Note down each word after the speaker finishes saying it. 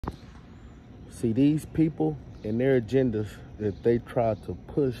See, these people and their agendas that they try to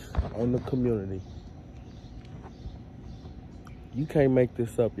push on the community, you can't make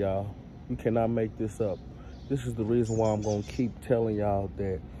this up, y'all. You cannot make this up. This is the reason why I'm going to keep telling y'all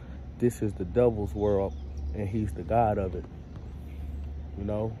that this is the devil's world and he's the God of it. You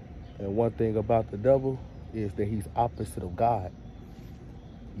know? And one thing about the devil is that he's opposite of God.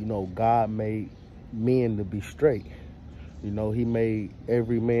 You know, God made men to be straight. You know, he made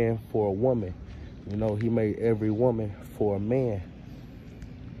every man for a woman. You know, he made every woman for a man.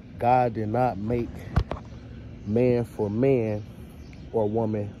 God did not make man for man or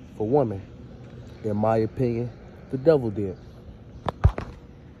woman for woman. In my opinion, the devil did.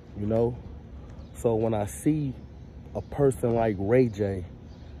 You know? So when I see a person like Ray J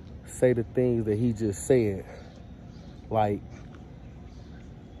say the things that he just said, like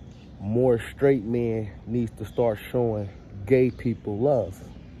more straight men needs to start showing gay people love.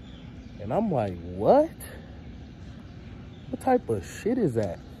 And I'm like, what? What type of shit is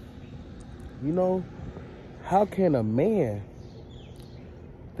that? You know, how can a man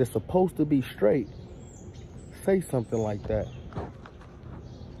that's supposed to be straight say something like that?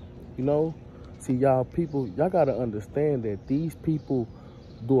 You know, see, y'all people, y'all gotta understand that these people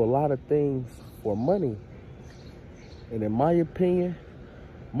do a lot of things for money. And in my opinion,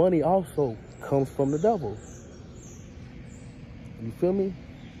 money also comes from the devil. You feel me?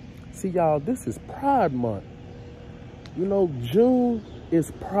 See, y'all, this is Pride Month. You know, June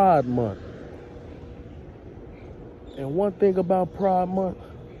is Pride Month. And one thing about Pride Month,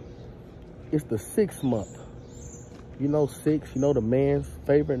 it's the 6th month. You know, 6, you know, the man's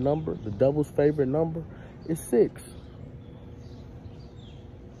favorite number, the devil's favorite number is 6.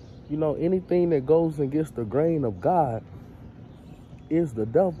 You know, anything that goes against the grain of God is the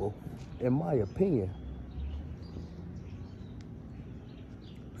devil, in my opinion.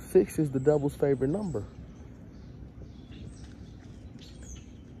 6 is the devil's favorite number.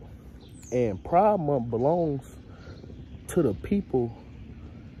 And Pride Month belongs to the people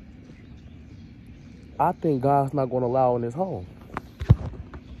I think God's not going to allow in his home.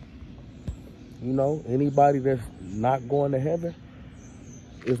 You know, anybody that's not going to heaven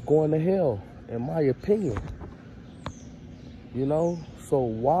is going to hell, in my opinion. You know, so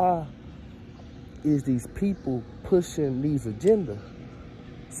why is these people pushing these agendas?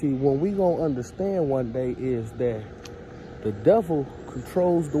 See, what we gonna understand one day is that the devil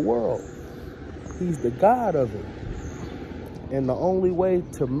controls the world. He's the God of it. And the only way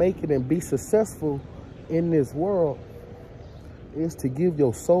to make it and be successful in this world is to give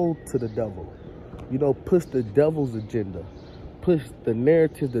your soul to the devil. You know, push the devil's agenda. Push the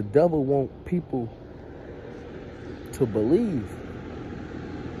narrative the devil wants people to believe.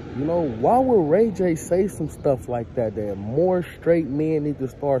 You know, why would Ray J say some stuff like that, that more straight men need to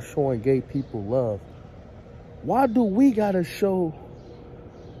start showing gay people love? Why do we gotta show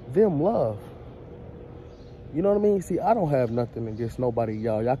them love? You know what I mean? See, I don't have nothing against nobody,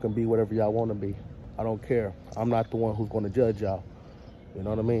 y'all. Y'all can be whatever y'all want to be. I don't care. I'm not the one who's going to judge y'all. You know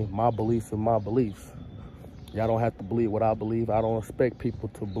what I mean? My beliefs are my beliefs. Y'all don't have to believe what I believe. I don't expect people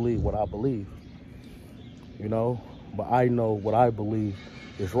to believe what I believe. You know? But I know what I believe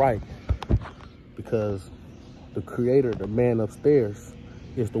is right. Because the creator, the man upstairs,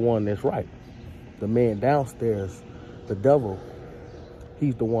 is the one that's right. The man downstairs, the devil,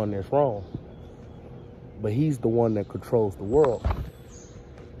 he's the one that's wrong. But he's the one that controls the world.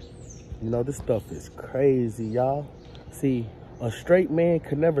 You know, this stuff is crazy, y'all. See, a straight man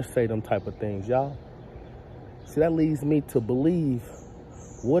could never say them type of things, y'all. See, that leads me to believe,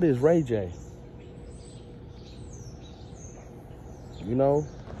 what is Ray J? You know,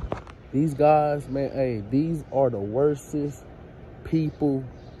 these guys, man, hey, these are the worstest people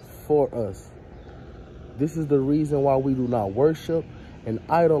for us. This is the reason why we do not worship and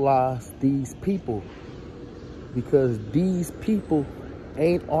idolize these people. Because these people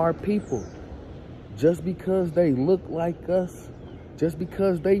ain't our people. Just because they look like us, just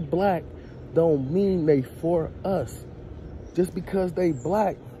because they black, don't mean they for us. Just because they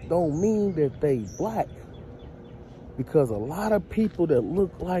black, don't mean that they black. Because a lot of people that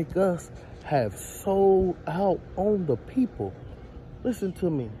look like us have sold out on the people. Listen to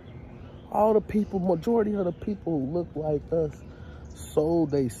me. All the people, majority of the people who look like us,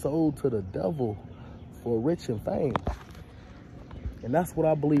 they sold to the devil for rich and fame. And that's what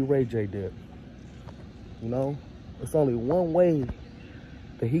I believe Ray J did. You know, it's only one way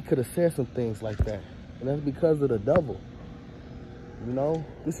that he could have said some things like that. And that's because of the devil. You know,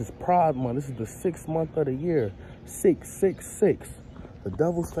 this is Pride Month. This is the 6th month of the year. 666. The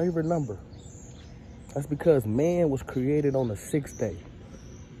devil's favorite number. That's because man was created on the 6th day.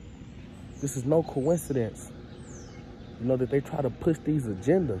 This is no coincidence, you know, that they try to push these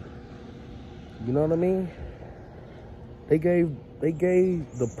agendas. You know what I mean? They gave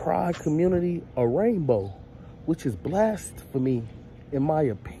the pride community a rainbow, which is blasphemy, in my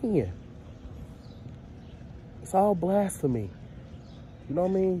opinion. It's all blasphemy. You know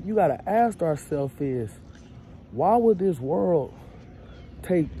what I mean? You gotta ask ourselves is, why would this world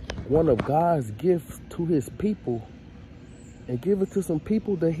take one of God's gifts to his people and give it to some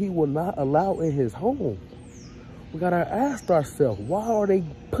people that he will not allow in his home? We gotta ask ourselves, why are they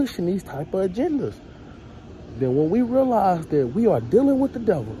pushing these type of agendas? Then when we realize that we are dealing with the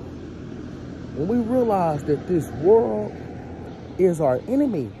devil, when we realize that this world is our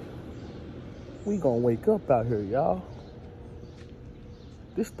enemy, we gonna wake up out here, y'all.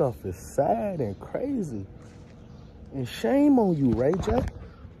 This stuff is sad and crazy. And shame on you, Ray J.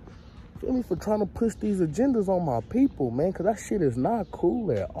 Feel me, for trying to push these agendas on my people, man, because that shit is not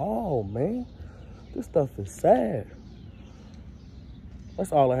cool at all, man. This stuff is sad.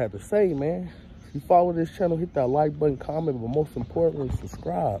 That's all I have to say, man. If you follow this channel, hit that like button, comment, but most importantly,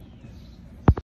 subscribe.